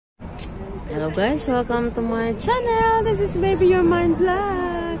Hello guys, welcome to my channel. This is Baby Your Mind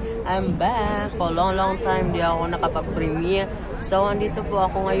Vlog. I'm back. For a long time di ako nakapag-premiere. So, andito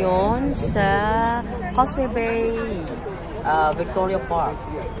po ako ngayon sa Causeway, Victoria Park.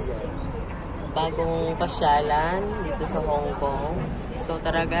 Bagong pasyalan dito sa Hong Kong. So,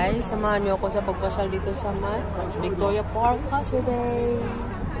 tara guys, samahan niyo ako sa pagpasyal dito sa Victoria Park, Causeway.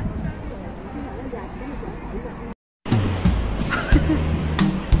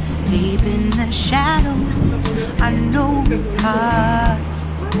 Deep in the shadow, I know it's hard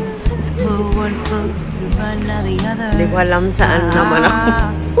to put one foot in front of the other. Hindi ko alam saan naman ako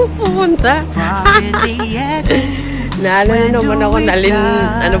pupunta. Naalala naman ako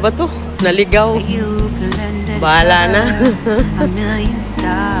ano ba to? Naligaw. Bahala na. A million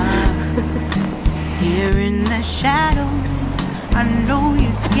stars. Here in the shadows, I know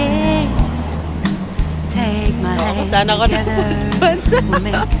you're scared. Take my hand together, we'll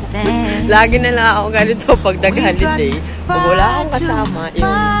make a stand. Lagi na lang ako ganito pag nag-holiday. Kung wala akong kasama, yung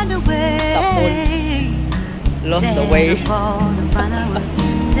sa pool. Lost the way.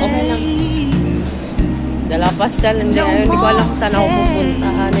 Okay lang. Dalapas siya, hindi ko alam kung saan ako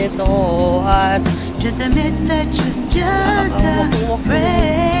pupuntahan ito. At just admit that you're just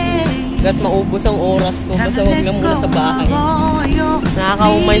afraid. Gat maubos ang oras ko. Basta huwag lang muna sa bahay.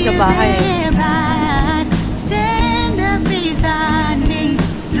 Nakakaumay sa bahay.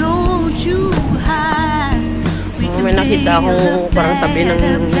 May nakita akong parang tabi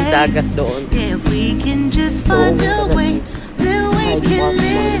ng dagat doon. So,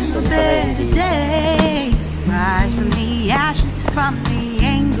 rise from the ashes, from the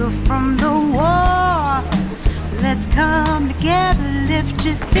anger, from the war. Let's come together, lift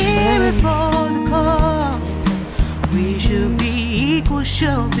your spirit for the cause. We should be equal,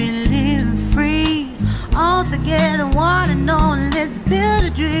 should be living free. All together, one and all, let's build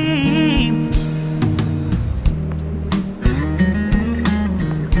a dream.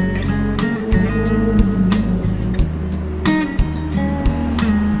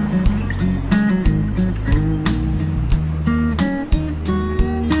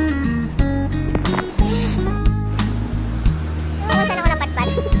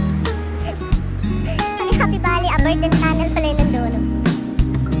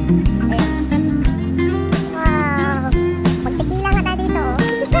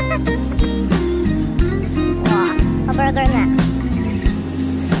 Burger nga.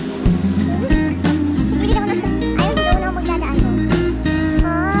 Bili ako na. Ayun, doon ako magdadaan mo.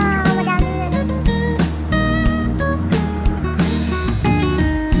 Madami yan.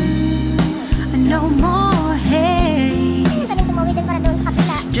 No more hate. Pwede tumawid din para doon sa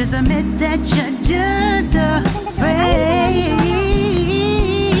kapila. Just admit that you're just afraid.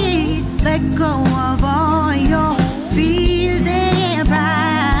 Let go of all your fears and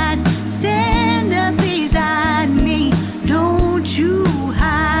pride. Stand up beside me. Don't you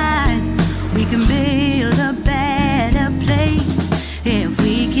hide. We can build a better place if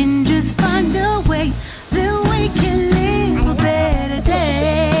we can just find a way. Then we can live a better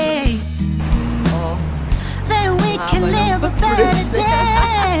day. Then we can live a better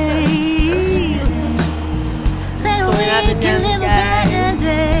day. Then we can live a better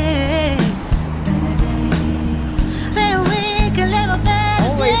day. Then we can live a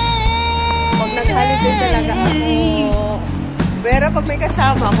better day. Pag nag-holiday talaga ako. Pero pag may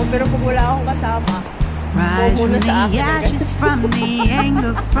kasama ako, pero pag wala akong kasama, rise from the ashes, from the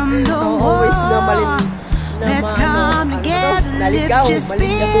anger, from the war. Let's come together, lift your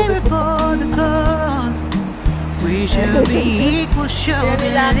spirit for the cause. We should be equal, should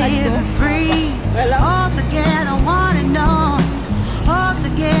be living free. All together, one and all. All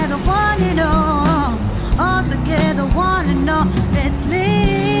together, one and all. All together, one and all. Let's live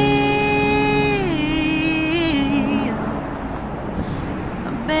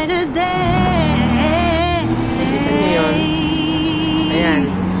a better day. Nakita niyo yun? Ayan.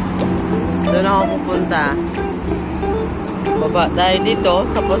 Doon ako pupunta. Baba tayo dito.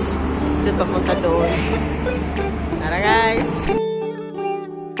 Tapos, sila papunta doon. Tara guys!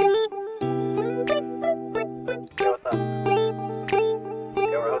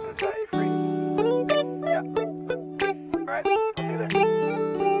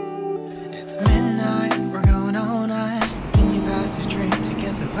 It's midnight, we're going all night. Can you pass a drink to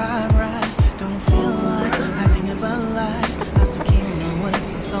get the vibe right? Don't feel like having a Bud Light. I still can't know what's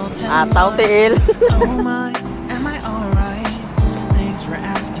some salt and tiil. Oh my, am I alright? Thanks for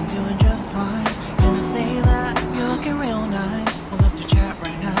asking, doing just fine. Can I say that you're looking real nice? We'll have to chat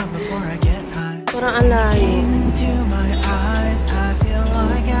right now before I get high. Parang alayo. Into my eyes, I feel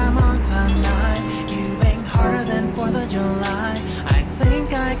like I'm on cloud nine. You bang harder than 4th of July. I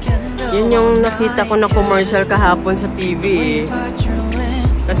think I can do Yun yung nakita ko na commercial kahapon sa TV eh.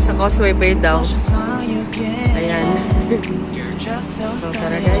 Kasi sa Causeway Bay daw. Ayan. So,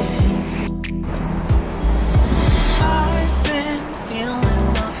 tara guys.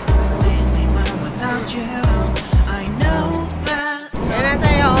 Yan na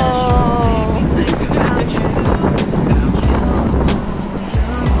tayo.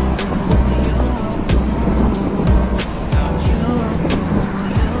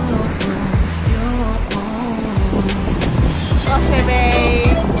 Causeway Bay.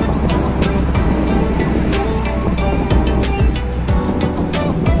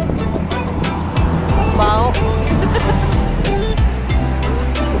 Wow.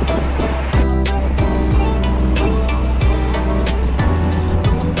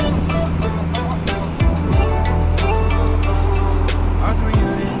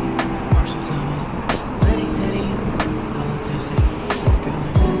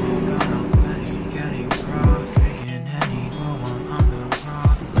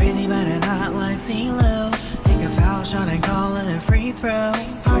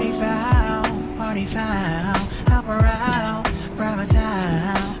 Party foul, help her out, grab a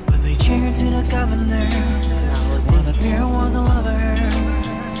towel. But they cheered to the governor, while the beer was a lover.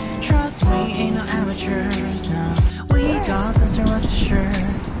 Trust me, ain't no amateurs, no. We got this, so rest assured.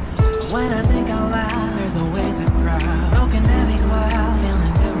 When I think out loud, there's always a crowd. Smoking heavy cloud,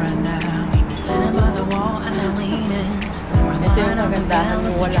 feeling good right now. Sitting by the wall and they're leaning. Ito yung kagandahan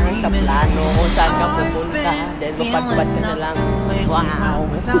mo, walang sa plano kung saan ka pupunta. Then mapatpat ka na lang. Wow!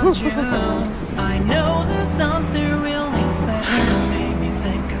 I know there's something really special that made me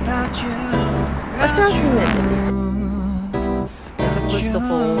think about you. Masasing na dito. Ito gusto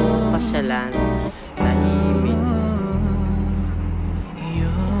ko pasyalan. Tahimik.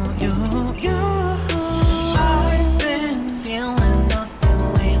 I've been feeling nothing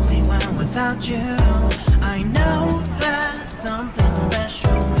lately when without you. I know that something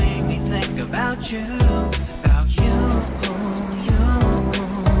special made me think about you. About you.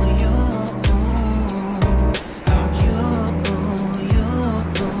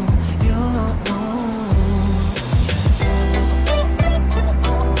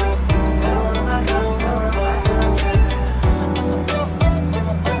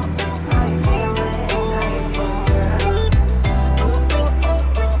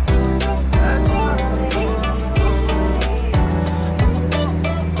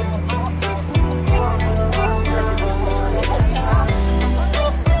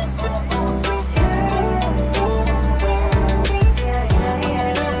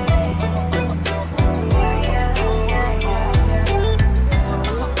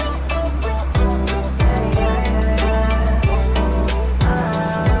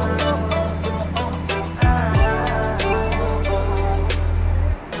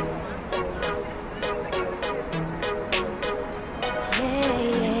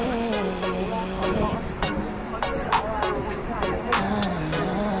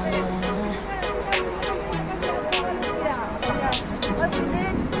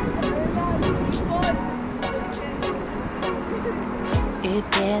 It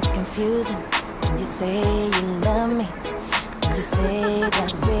gets confusing when you say you love me, when you say that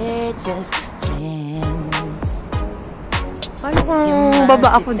we're just friends. Ano kung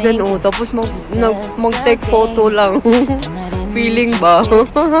baba ako dyan tapos mag-take photo lang. Feeling ba?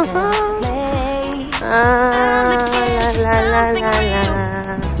 La la la la.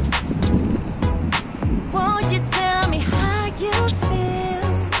 Won't you tell me how you feel?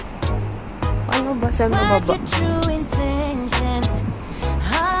 Ano ba sa mababa?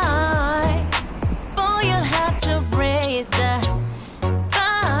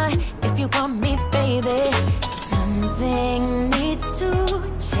 You want me, baby. Something needs to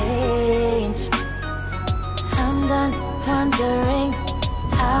change. I'm done wondering.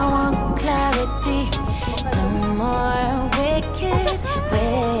 I want clarity. No more wicked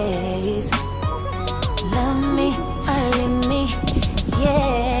ways. Love me or leave me,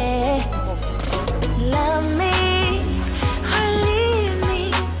 yeah. Love me or leave me,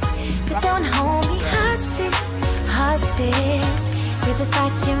 but don't hold me hostage, hostage. With us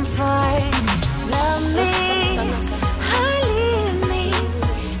back and forth. Love me or leave me,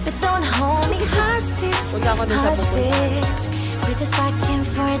 but don't hold me hostage, hostage. With us back and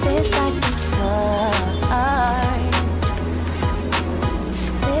forth, this back and forth,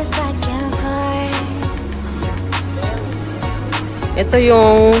 this back and forth. Ito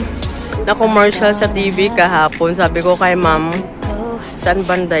yung na-commercial sa TV kahapon. Sabi ko kay ma'am, saan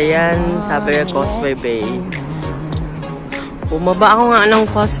banda yan? Sabi ko, Causeway Bay. Bumaba ako nga ng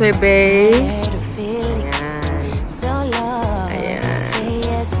Causeway Bay. Ayan.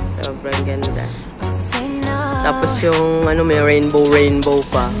 Ayan. Sobrang ganda. Tapos yung ano, may rainbow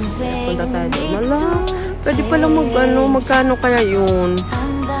pa. Punta tayo doon. Wala, pwede pala magkano kaya yun?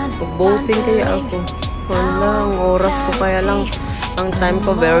 Mag-boating kaya ako. Wala, ang oras ko kaya lang. Ang time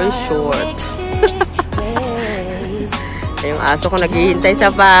ko very short. Yung aso ko naghihintay sa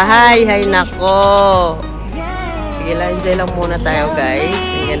bahay. Hay nako. Sige lang, enjoy lang muna tayo guys.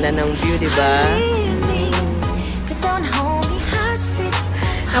 Ang ganda ng view, diba?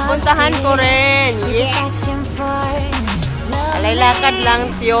 Napuntahan ko rin. Yes. Alay lakad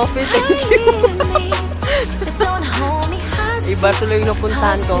lang, Tiofi. Thank you. Iba tuloy yung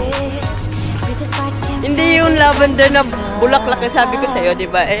napuntahan ko. Hindi yung lavender na bulaklak sabi ko sa'yo,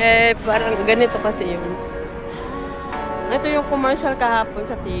 diba? Parang ganito kasi yun. Ito yung commercial kahapon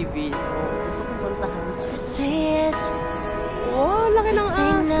sa TV. So, gusto kong puntahan. Oh, laki ng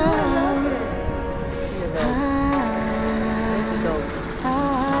aso. Sino daw? Ito daw.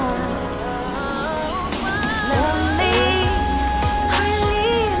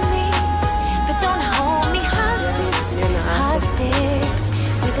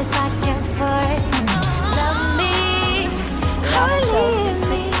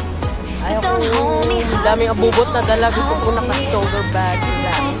 Daming abubot na dala. Gusto ko naka-shoulder bag.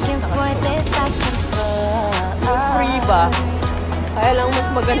 Free ba? Kaya lang mas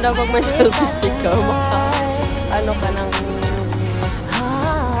maganda pag may selfie stick ka. Ano ka nang...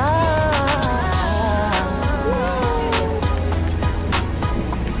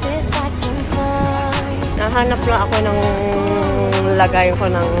 Nahanap lang ako ng lagay ko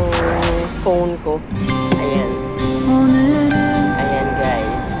ng phone ko. Ayan. Ayan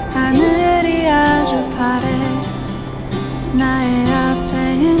guys. 하늘이 아주 파래 나의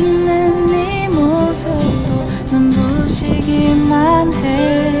앞에 있는 네 모습도 눈부시기만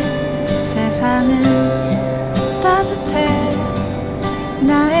해 세상은 따뜻해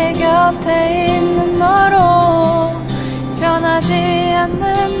나의 곁에 있는 너로 변하지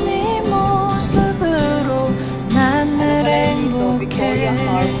않는 네 모습으로 난 늘 행복해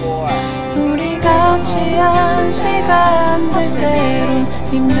우리 같이 한 시간들 때론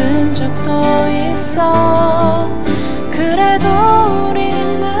힘든 적도 있어 그래도 우린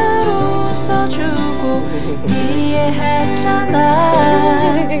늘 웃어주고 이해했잖아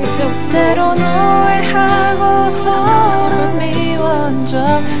때론 오해하고 서로 미워한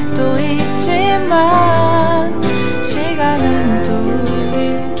적도 있지만 시간은 또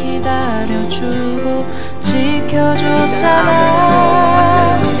우릴 기다려주고 지켜줬잖아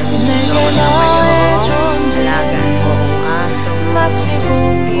내게 너의 존재는 마치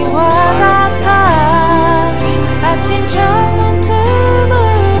공기와 같아 아침 창문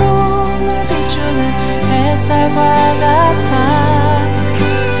틈으로 널 비추는 햇살과 같아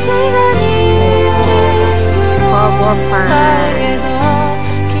시간이 흐를수록 나에게 더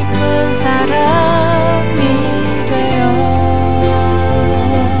깊은 사랑이 되어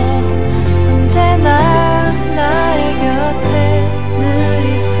언제나 나의 곁에 늘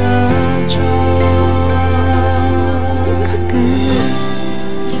있어줘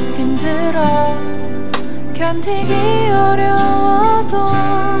견디기 어려워도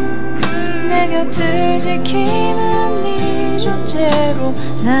내 곁을 지키는 네 존재로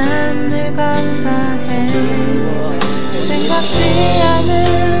난 늘 감사해